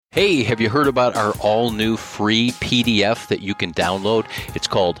Hey, have you heard about our all-new free PDF that you can download? It's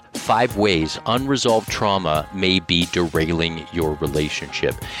called 5 Ways Unresolved Trauma May Be Derailing Your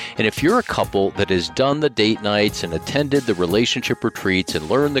Relationship. And if you're a couple that has done the date nights and attended the relationship retreats and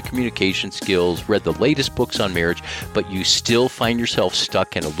learned the communication skills, read the latest books on marriage, but you still find yourself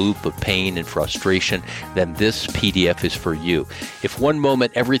stuck in a loop of pain and frustration, then this PDF is for you. If one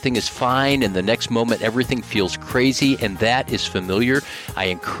moment everything is fine and the next moment everything feels crazy and that is familiar, I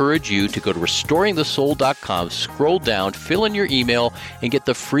encourage you to go to restoringthesoul.com, scroll down, fill in your email, and get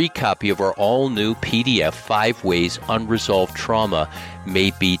the free copy of our all-new PDF, 5 Ways Unresolved Trauma May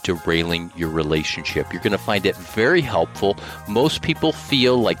Be Derailing Your Relationship. You're going to find it very helpful. Most people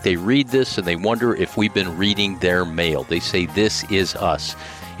feel like they read this and they wonder if we've been reading their mail. They say, this is us.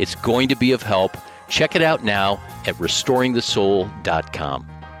 It's going to be of help. Check it out now at restoringthesoul.com.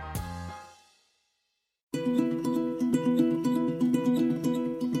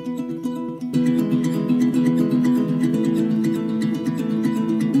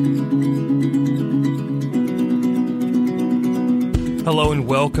 Hello and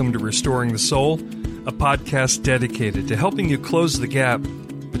welcome to Restoring the Soul, a podcast dedicated to helping you close the gap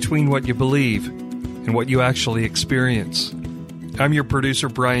between what you believe and what you actually experience. I'm your producer,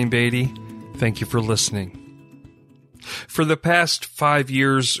 Brian Beatty. Thank you for listening. For the past 5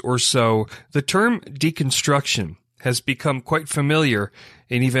 years or so, the term deconstruction has become quite familiar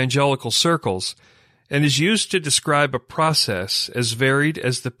in evangelical circles and is used to describe a process as varied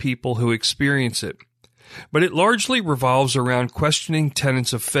as the people who experience it. But it largely revolves around questioning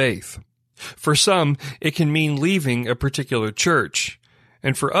tenets of faith. For some, it can mean leaving a particular church,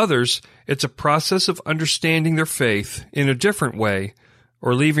 and for others, it's a process of understanding their faith in a different way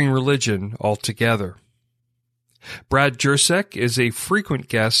or leaving religion altogether. Brad Jersak is a frequent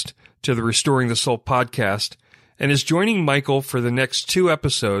guest to the Restoring the Soul podcast and is joining Michael for the next 2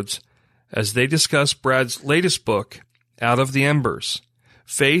 episodes as they discuss Brad's latest book, Out of the Embers: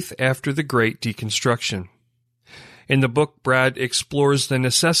 Faith After the Great Deconstruction. In the book, Brad explores the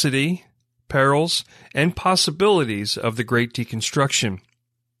necessity, perils, and possibilities of the Great Deconstruction,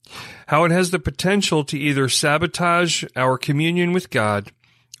 how it has the potential to either sabotage our communion with God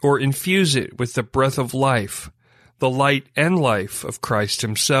or infuse it with the breath of life, the light and life of Christ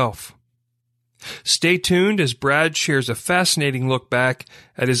himself. Stay tuned as Brad shares a fascinating look back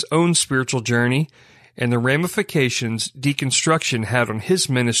at his own spiritual journey and the ramifications deconstruction had on his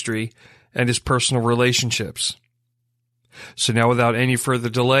ministry and his personal relationships. So now, without any further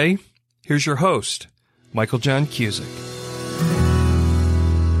delay, here's your host, Michael John Cusick.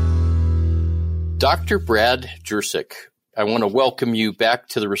 Dr. Brad Jersak, I want to welcome you back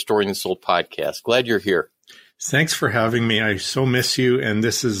to the Restoring the Soul podcast. Glad you're here. Thanks for having me. I so miss you, and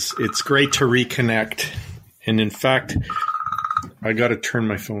it's great to reconnect. And in fact, I got to turn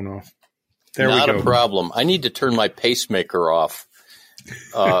my phone off. There we go. Not a problem. I need to turn my pacemaker off,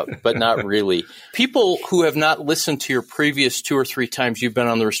 but not really. People who have not listened to your previous 2 or 3 times you've been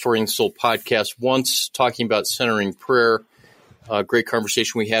on the Restoring the Soul podcast, once talking about centering prayer, great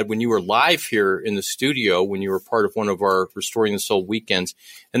conversation we had when you were live here in the studio, when you were part of one of our Restoring the Soul weekends.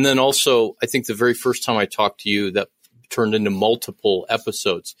 And then also, I think the very first time I talked to you, that turned into multiple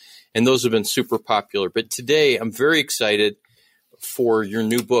episodes. And those have been super popular. But today, I'm very excited for your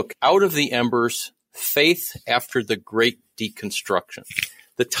new book, Out of the Embers: Faith After the Great Deconstruction.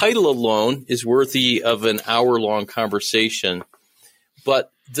 The title alone is worthy of an hour-long conversation,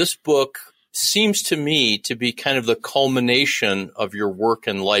 but this book seems to me to be kind of the culmination of your work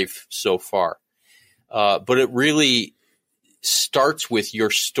and life so far. But it really starts with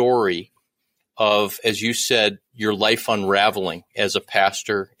your story of, as you said, your life unraveling as a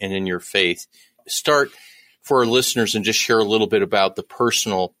pastor and in your faith. Start for our listeners and just share a little bit about the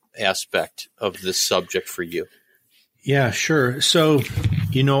personal aspect of this subject for you. Yeah, sure. So,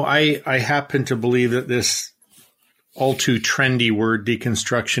 I happen to believe that this all too trendy word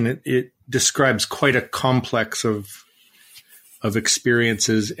deconstruction, it describes quite a complex of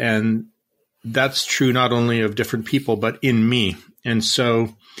experiences, and that's true not only of different people, but in me. And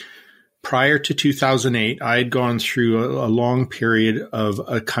so prior to 2008, I had gone through a long period of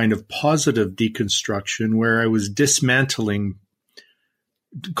a kind of positive deconstruction where I was dismantling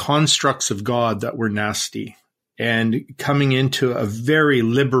constructs of God that were nasty and coming into a very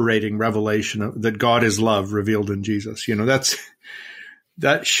liberating revelation that God is love revealed in Jesus.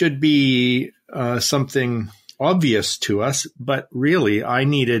 That should be something obvious to us, but really I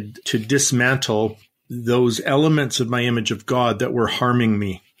needed to dismantle those elements of my image of God that were harming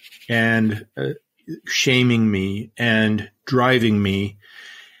me and shaming me and driving me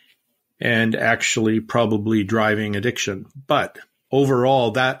and actually probably driving addiction. But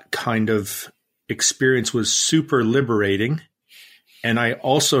overall, that kind of experience was super liberating. And I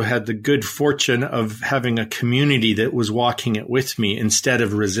also had the good fortune of having a community that was walking it with me instead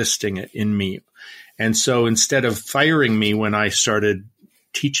of resisting it in me. And so instead of firing me when I started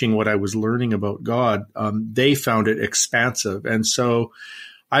teaching what I was learning about God, they found it expansive. And so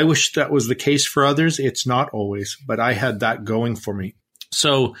I wish that was the case for others. It's not always, but I had that going for me.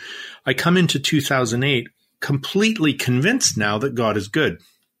 So I come into 2008 completely convinced now that God is good,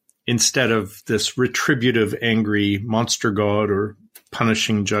 instead of this retributive, angry monster God or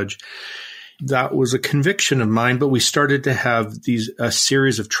punishing judge. That was a conviction of mine, but we started to have a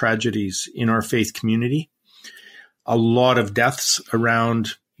series of tragedies in our faith community. A lot of deaths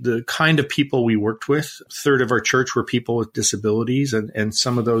around the kind of people we worked with. A third of our church were people with disabilities, and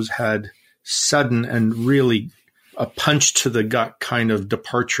some of those had sudden and really a punch to the gut kind of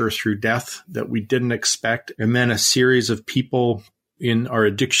departure through death that we didn't expect. And then a series of people in our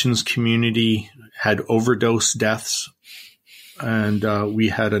addictions community had overdose deaths. And we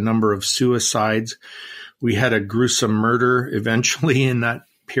had a number of suicides. We had a gruesome murder eventually in that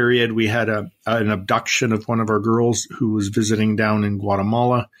period. We had an abduction of one of our girls who was visiting down in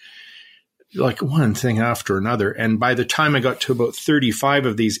Guatemala, like one thing after another. And by the time I got to about 35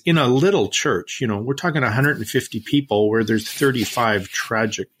 of these in a little church, we're talking 150 people where there's 35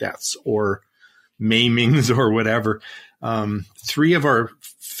 tragic deaths or maimings or whatever. 3 of our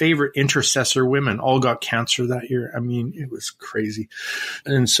favorite intercessor women all got cancer that year. I mean, it was crazy.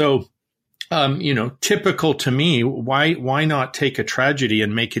 And so, typical to me, why not take a tragedy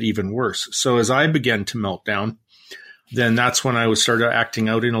and make it even worse? So as I began to melt down, then that's when I started acting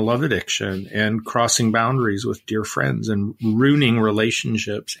out in a love addiction and crossing boundaries with dear friends and ruining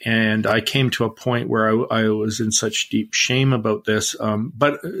relationships. And I came to a point where I was in such deep shame about this,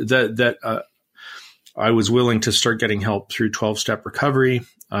 but I was willing to start getting help through 12-step recovery.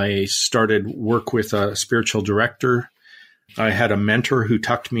 I started work with a spiritual director. I had a mentor who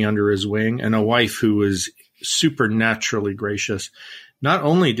tucked me under his wing and a wife who was supernaturally gracious. Not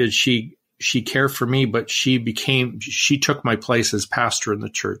only did she care for me, but she took my place as pastor in the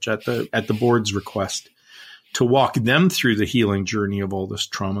church at the board's request to walk them through the healing journey of all this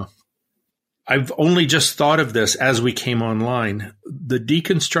trauma. I've only just thought of this as we came online. The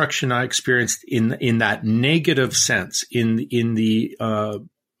deconstruction I experienced in that negative sense, in the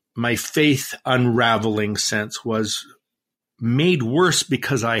my faith unraveling sense, was made worse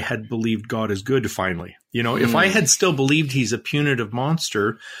because I had believed God is good finally. If I had still believed he's a punitive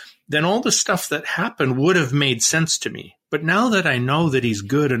monster, then all the stuff that happened would have made sense to me. But now that I know that he's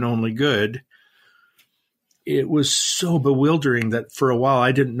good and only good, it was so bewildering that for a while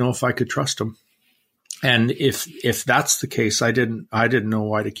I didn't know if I could trust him. And if that's the case, I didn't know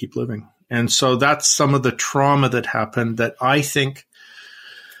why to keep living. And so that's some of the trauma that happened that I think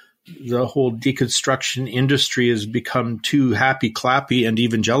the whole deconstruction industry has become too happy clappy and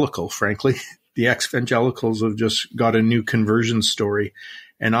evangelical, frankly. The ex-evangelicals have just got a new conversion story.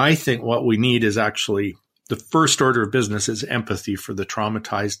 And I think what we need is actually the first order of business is empathy for the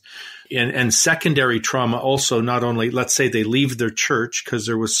traumatized, and secondary trauma also. Not only, let's say they leave their church because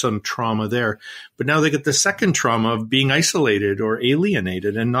there was some trauma there, but now they get the second trauma of being isolated or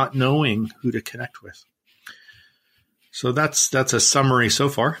alienated and not knowing who to connect with. So that's a summary so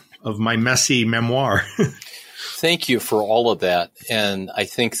far of my messy memoir. Thank you for all of that. And I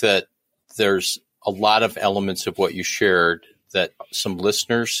think that there's a lot of elements of what you shared that some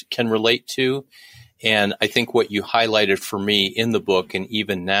listeners can relate to. And I think what you highlighted for me in the book and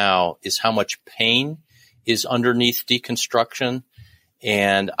even now is how much pain is underneath deconstruction.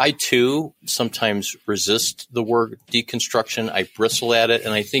 And I, too, sometimes resist the word deconstruction. I bristle at it.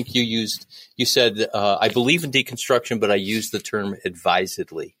 And I think you said, I believe in deconstruction, but I use the term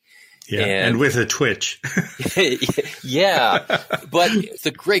advisedly. Yeah, and with a twitch. Yeah. But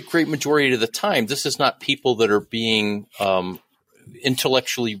the great majority of the time, this is not people that are being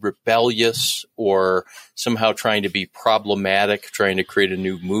intellectually rebellious or somehow trying to be problematic, trying to create a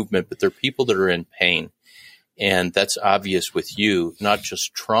new movement, but they're people that are in pain. And that's obvious with you, not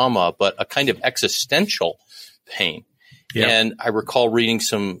just trauma, but a kind of existential pain. Yeah. And I recall reading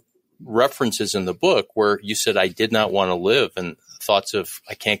some references in the book where you said, I did not want to live, and thoughts of,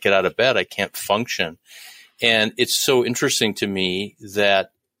 I can't get out of bed, I can't function. And it's so interesting to me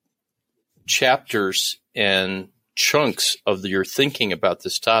that chapters and chunks of your thinking about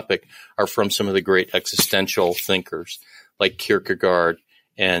this topic are from some of the great existential thinkers like Kierkegaard.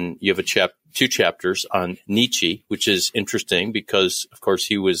 And you have two chapters on Nietzsche, which is interesting because, of course,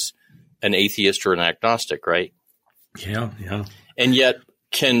 he was an atheist or an agnostic, right? Yeah. And yet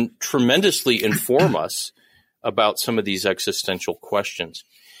can tremendously inform us about some of these existential questions.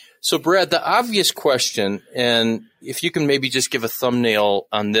 So, Brad, the obvious question, and if you can maybe just give a thumbnail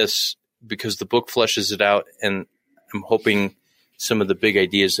on this, because the book fleshes it out, and I'm hoping some of the big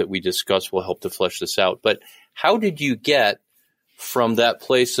ideas that we discuss will help to flesh this out. But how did you get from that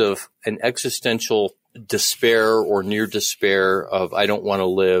place of an existential despair or near despair of I don't want to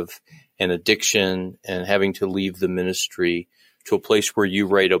live, and addiction, and having to leave the ministry, to a place where you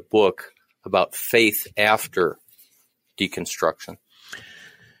write a book about faith after deconstruction?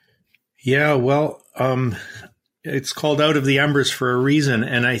 Yeah, well, it's called Out of the Embers for a reason.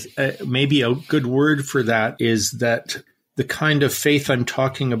 And I maybe a good word for that is that the kind of faith I'm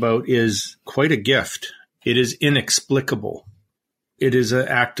talking about is quite a gift. It is inexplicable. It is an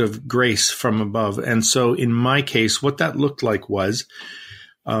act of grace from above. And so in my case, what that looked like was,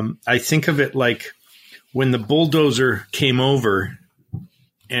 I think of it like when the bulldozer came over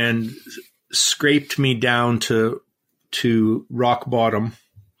and scraped me down to rock bottom.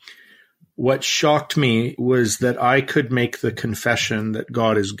 What shocked me was that I could make the confession that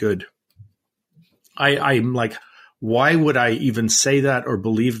God is good. I'm like, why would I even say that or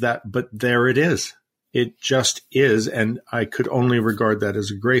believe that? But there it is. It just is. And I could only regard that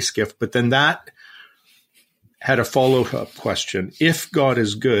as a grace gift. But then that had a follow-up question. If God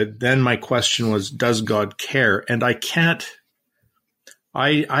is good, then my question was, does God care? And I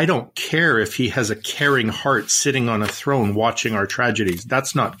don't care if he has a caring heart sitting on a throne watching our tragedies.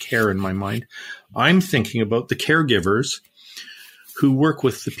 That's not care in my mind. I'm thinking about the caregivers who work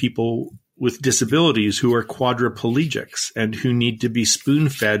with the people with disabilities who are quadriplegics and who need to be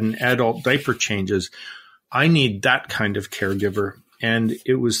spoon-fed and adult diaper changes. I need that kind of caregiver. And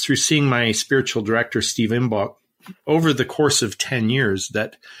it was through seeing my spiritual director, Steve Imbach, over the course of 10 years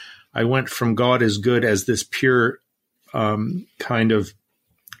that I went from God is good as this pure kind of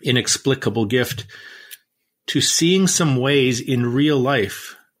inexplicable gift to seeing some ways in real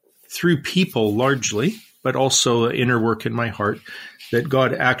life through people largely, but also inner work in my heart, that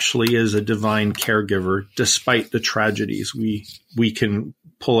God actually is a divine caregiver despite the tragedies. We can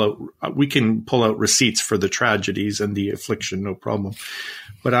pull out receipts for the tragedies and the affliction, no problem.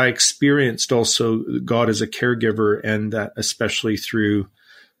 But I experienced also God as a caregiver, and that especially through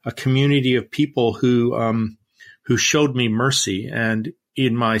a community of people who showed me mercy. And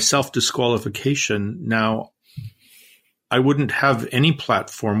in my self-disqualification now, I wouldn't have any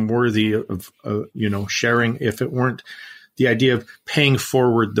platform worthy of sharing if it weren't the idea of paying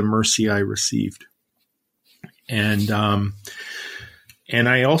forward the mercy I received. And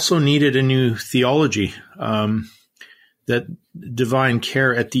I also needed a new theology, that divine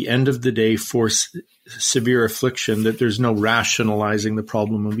care at the end of the day for severe affliction, that there's no rationalizing the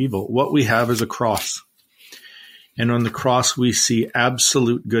problem of evil. What we have is a cross. And on the cross, we see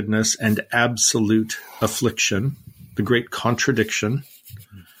absolute goodness and absolute affliction, the great contradiction,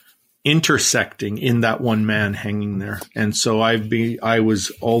 intersecting in that one man hanging there. And so I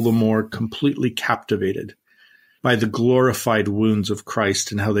was all the more completely captivated by the glorified wounds of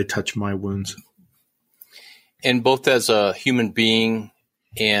Christ and how they touch my wounds. And both as a human being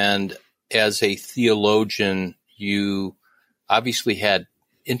and as a theologian, you obviously had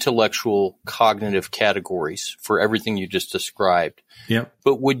intellectual cognitive categories for everything you just described. Yeah.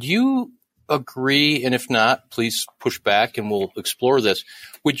 But would you agree, and if not, please push back and we'll explore this.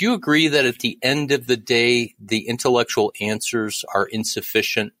 Would you agree that at the end of the day, the intellectual answers are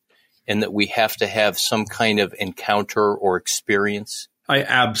insufficient and that we have to have some kind of encounter or experience? I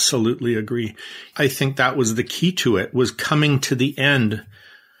absolutely agree. I think that was the key to it, was coming to the end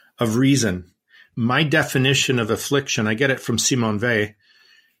of reason. My definition of affliction, I get it from Simone Weil,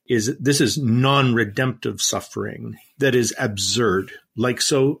 is this is non-redemptive suffering that is absurd.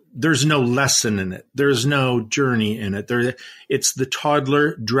 So there's no lesson in it. There's no journey in it. It's the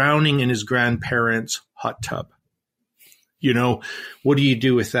toddler drowning in his grandparents' hot tub. What do you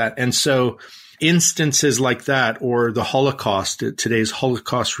do with that? And so instances like that, or the Holocaust, today's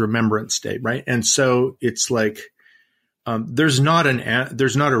Holocaust Remembrance Day, right? And so it's like, there's not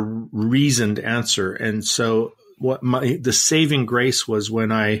a reasoned answer. And so the saving grace was when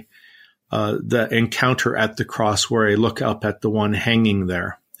the encounter at the cross, where I look up at the one hanging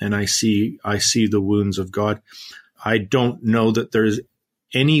there and I see the wounds of God. I don't know that there's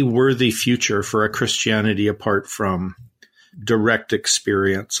any worthy future for a Christianity apart from direct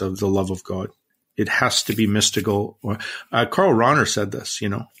experience of the love of God. It has to be mystical. Karl Rahner said this,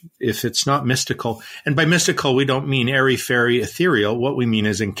 if it's not mystical, and by mystical, we don't mean airy-fairy, ethereal. What we mean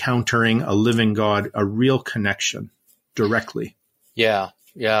is encountering a living God, a real connection directly. Yeah.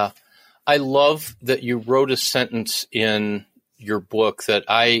 I love that you wrote a sentence in your book that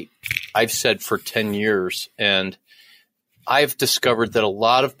I've said for 10 years, and I've discovered that a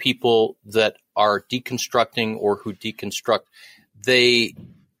lot of people that are deconstructing or who deconstruct, they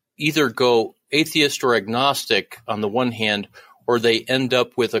either go atheist or agnostic on the one hand, or they end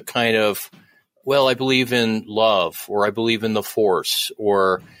up with a kind of, well, I believe in love, or I believe in the force,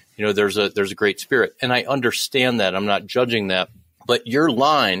 or, you know, there's a great spirit. And I understand that. I'm not judging that. But your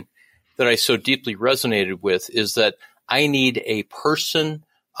line that I so deeply resonated with is that I need a person,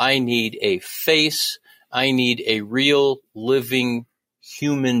 I need a face, I need a real living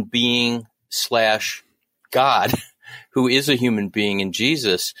human being / God who is a human being in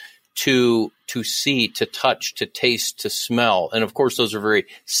Jesus to see, to touch, to taste, to smell. And of course, those are very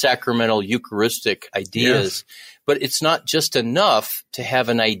sacramental, Eucharistic ideas. Yes. But it's not just enough to have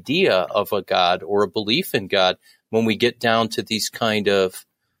an idea of a God or a belief in God when we get down to these kind of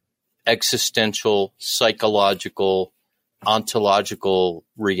existential, psychological, ontological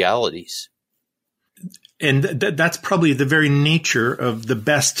realities. And that's probably the very nature of the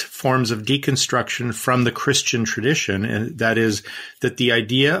best forms of deconstruction from the Christian tradition, and that is that the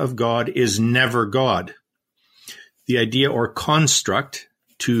idea of God is never God. The idea or construct,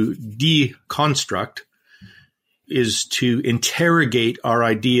 to deconstruct, is to interrogate our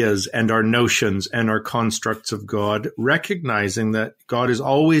ideas and our notions and our constructs of God, recognizing that God is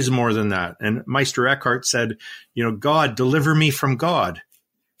always more than that. And Meister Eckhart said, you know, God, deliver me from God.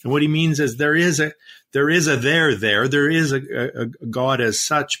 And what he means is there is a God as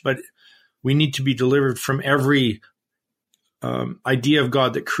such, but we need to be delivered from every idea of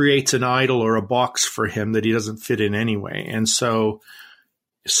God that creates an idol or a box for him that he doesn't fit in anyway. And so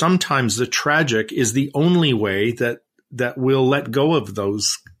sometimes the tragic is the only way that we'll let go of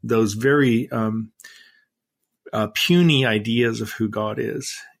those very puny ideas of who God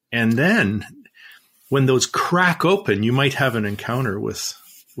is. And then when those crack open, you might have an encounter with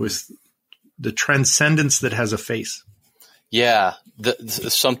the transcendence that has a face. Yeah,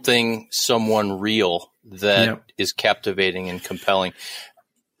 someone real that is captivating and compelling.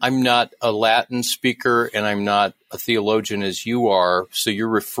 I'm not a Latin speaker and I'm not a theologian as you are, so you're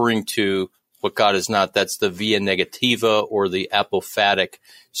referring to what God is not. That's the via negativa or the apophatic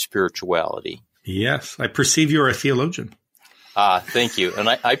spirituality. Yes, I perceive you're a theologian. Thank you. And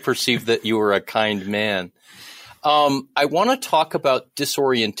I perceive that you are a kind man. I want to talk about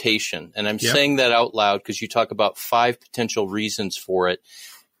disorientation, and I'm saying that out loud because you talk about 5 potential reasons for it.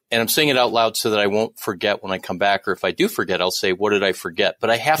 And I'm saying it out loud so that I won't forget when I come back, or if I do forget, I'll say, what did I forget? But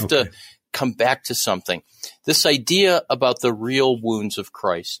I have to come back to something. This idea about the real wounds of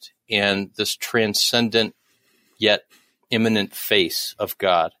Christ and this transcendent yet immanent face of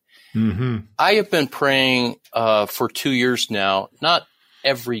God. Mm-hmm. I have been praying for 2 years now, not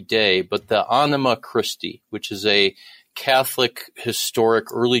every day, but the Anima Christi, which is a Catholic,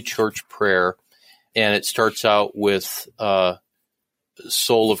 historic, early church prayer. And it starts out with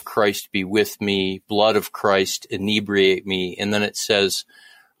soul of Christ be with me, blood of Christ inebriate me. And then it says,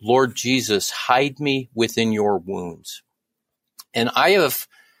 Lord Jesus, hide me within your wounds. And I have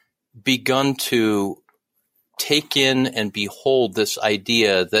begun to take in and behold this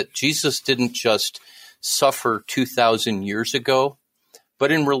idea that Jesus didn't just suffer 2,000 years ago,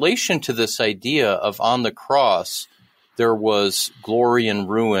 but in relation to this idea of on the cross, there was glory and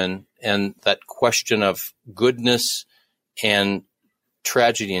ruin, and that question of goodness and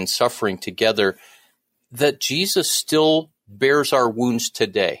tragedy and suffering together, that Jesus still bears our wounds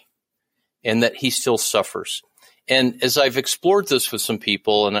today and that he still suffers. And as I've explored this with some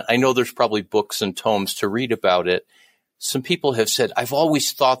people, and I know there's probably books and tomes to read about it, some people have said, I've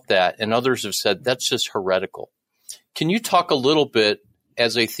always thought that, and others have said, that's just heretical. Can you talk a little bit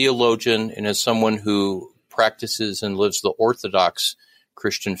as a theologian and as someone who practices and lives the Orthodox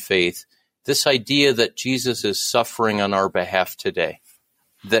Christian faith, this idea that Jesus is suffering on our behalf today,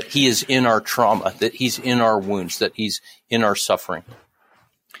 that he is in our trauma, that he's in our wounds, that he's in our suffering?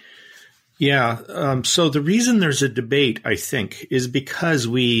 Yeah. So the reason there's a debate, I think, is because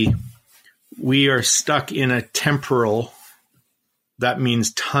we are stuck in a temporal, that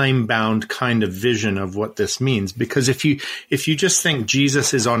means time-bound kind of vision of what this means. Because if you just think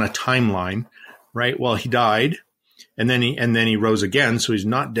Jesus is on a timeline, right? Well, he died, and then he rose again, so he's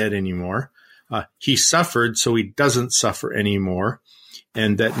not dead anymore. He suffered, so he doesn't suffer anymore,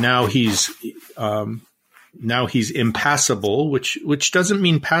 and that now he's impassible, which doesn't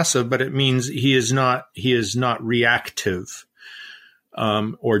mean passive, but it means he is not reactive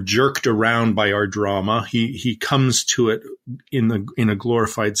or jerked around by our drama. He comes to it in a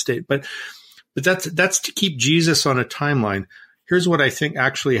glorified state. But that's to keep Jesus on a timeline. here's what I think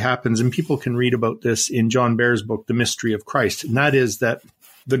actually happens, and people can read about this in John Baer's book, The Mystery of Christ, and that is that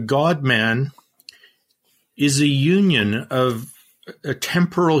the God-man is a union of a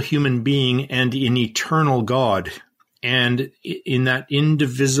temporal human being and an eternal God. And in that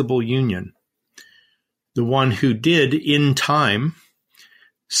indivisible union, the one who did in time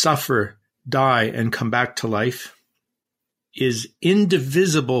suffer, die, and come back to life is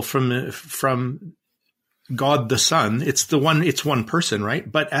indivisible from God the Son. It's one person, right?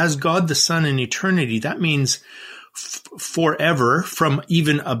 But as God the Son in eternity, that means forever, from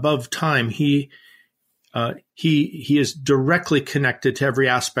even above time, he is directly connected to every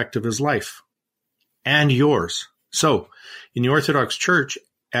aspect of his life and yours. So in the Orthodox Church,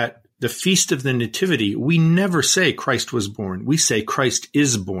 at the Feast of the Nativity, we never say Christ was born. We say Christ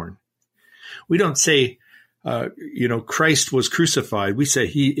is born. We don't say, Christ was crucified. We say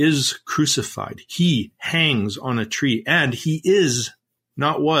he is crucified. He hangs on a tree, and he is,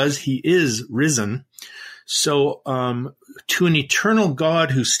 not was, he is risen. So to an eternal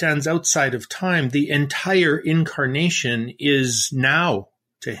God who stands outside of time, the entire incarnation is now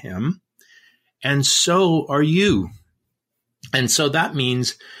to him, and so are you. And so that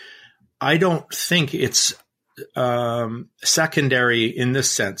means I don't think it's secondary in this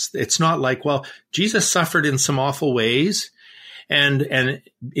sense. It's not like, well, Jesus suffered in some awful ways and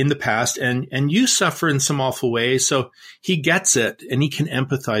in the past, and you suffer in some awful ways, so he gets it and he can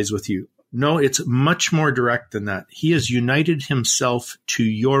empathize with you. No, it's much more direct than that. He has united himself to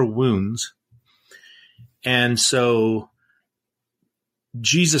your wounds. And so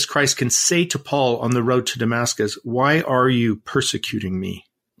Jesus Christ can say to Paul on the road to Damascus, why are you persecuting me?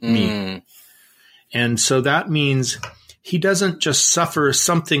 And so that means he doesn't just suffer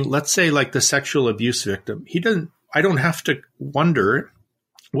something, let's say like the sexual abuse victim. I don't have to wonder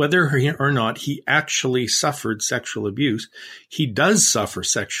whether or not he actually suffered sexual abuse. He does suffer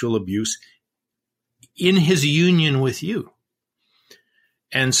sexual abuse in his union with you.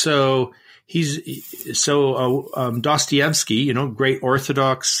 And so Dostoevsky, great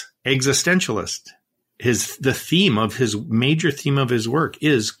Orthodox existentialist, the major theme of his work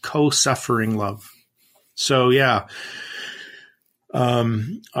is co-suffering love. So yeah,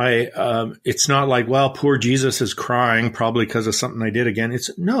 it's not like, well, poor Jesus is crying probably because of something I did again.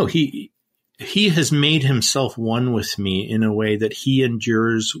 He has made himself one with me in a way that he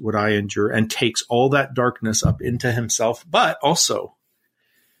endures what I endure and takes all that darkness up into himself, but also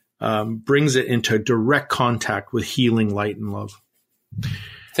brings it into direct contact with healing light and love.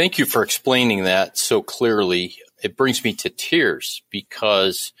 Thank you for explaining that so clearly. It brings me to tears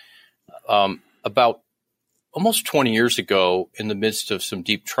because about almost 20 years ago, in the midst of some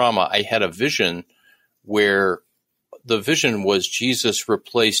deep trauma, I had a vision where the vision was Jesus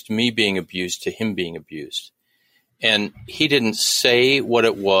replaced me being abused to him being abused. And he didn't say what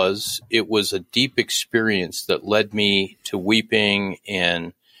it was. It was a deep experience that led me to weeping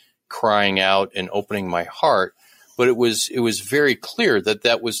and crying out and opening my heart. But it was very clear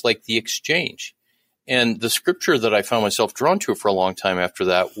that was like the exchange. And the scripture that I found myself drawn to for a long time after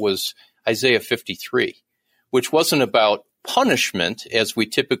that was Isaiah 53, which wasn't about punishment as we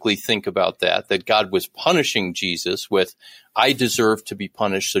typically think about that God was punishing Jesus with, I deserve to be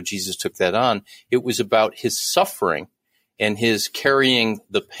punished, so Jesus took that on. It was about his suffering and his carrying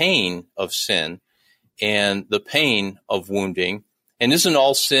the pain of sin and the pain of wounding. And isn't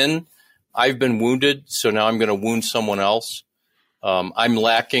all sin, I've been wounded, so now I'm going to wound someone else. I'm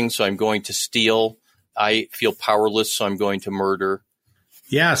lacking, so I'm going to steal. I feel powerless, so I'm going to murder.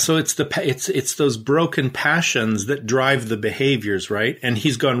 Yeah, so it's those broken passions that drive the behaviors, right? And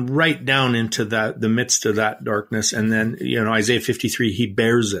he's gone right down into the midst of that darkness. And then, Isaiah 53, he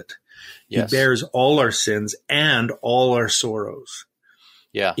bears it. Yes. He bears all our sins and all our sorrows.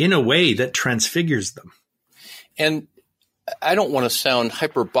 Yeah. In a way that transfigures them. And I don't want to sound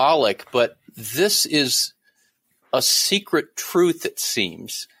hyperbolic, but this is a secret truth, it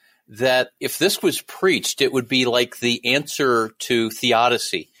seems, that if this was preached, it would be like the answer to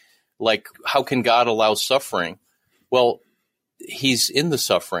theodicy. Like, how can God allow suffering? Well, he's in the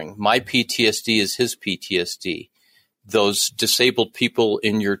suffering. My PTSD is his PTSD. Those disabled people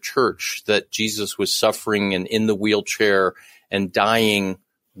in your church that Jesus was suffering and in the wheelchair and dying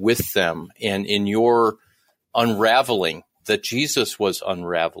with them, and in your unraveling that Jesus was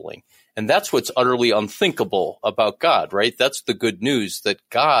unraveling. And that's what's utterly unthinkable about God, right? That's the good news, that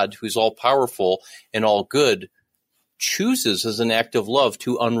God, who's all powerful and all good, chooses as an act of love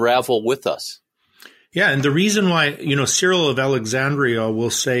to unravel with us. Yeah, and the reason why, Cyril of Alexandria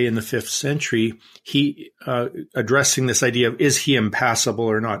will say in the 5th century, he addressing this idea of, is he impassible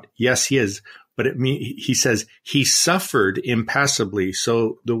or not? Yes, he is. but he says he suffered impassibly.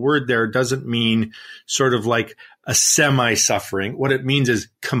 So the word there doesn't mean sort of like a semi-suffering. What it means is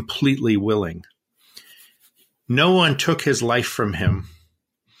completely willing. No one took his life from him.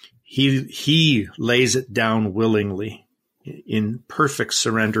 He lays it down willingly in perfect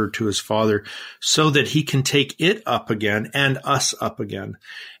surrender to his Father so that he can take it up again and us up again.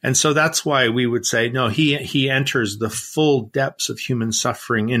 And so that's why we would say, no, he enters the full depths of human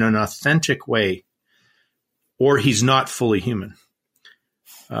suffering in an authentic way, or he's not fully human.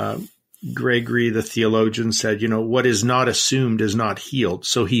 Gregory, the theologian, said, what is not assumed is not healed.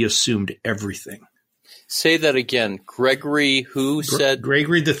 So he assumed everything. Say that again. Gregory, who said?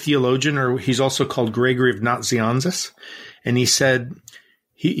 Gregory, the theologian, or he's also called Gregory of Nazianzus. And he said,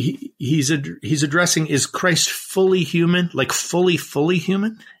 he's addressing, is Christ fully human, like fully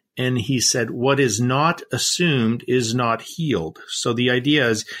human? And he said, what is not assumed is not healed. So the idea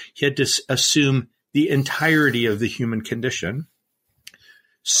is he had to assume the entirety of the human condition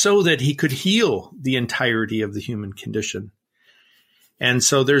so that he could heal the entirety of the human condition. And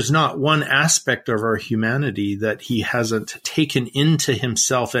so there's not one aspect of our humanity that he hasn't taken into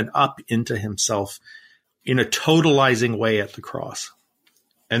himself and up into himself in a totalizing way at the cross.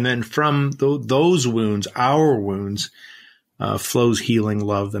 And then from those wounds, our wounds, flows healing,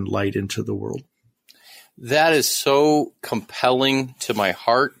 love, and light into the world. That is so compelling to my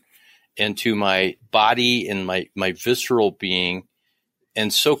heart and to my body and my visceral being,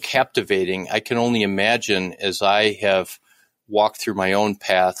 and so captivating. I can only imagine, as I have walked through my own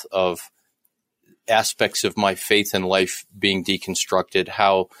path of aspects of my faith and life being deconstructed,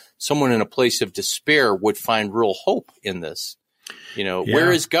 how someone in a place of despair would find real hope in this.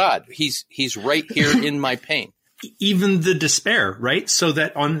 Where is God? He's right here in my pain. Even the despair, right? So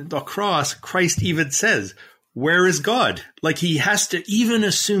that on the cross, Christ even says, where is God? Like he has to even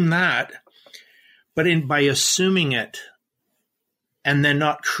assume that, but by assuming it and then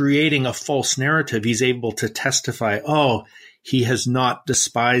not creating a false narrative, he's able to testify, he has not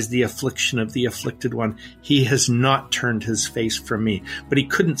despised the affliction of the afflicted one. He has not turned his face from me. But he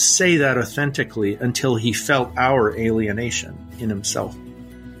couldn't say that authentically until he felt our alienation in himself.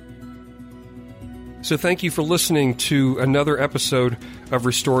 So thank you for listening to another episode of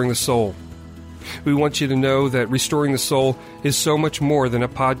Restoring the Soul. We want you to know that Restoring the Soul is so much more than a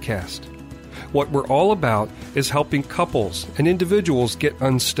podcast. What we're all about is helping couples and individuals get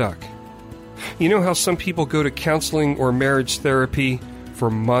unstuck. You know how some people go to counseling or marriage therapy for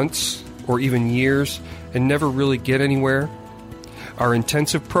months or even years and never really get anywhere? Our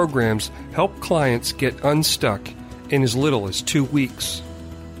intensive programs help clients get unstuck in as little as 2 weeks.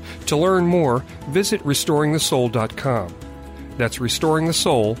 To learn more, visit restoringthesoul.com. That's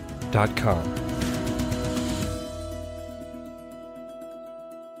restoringthesoul.com.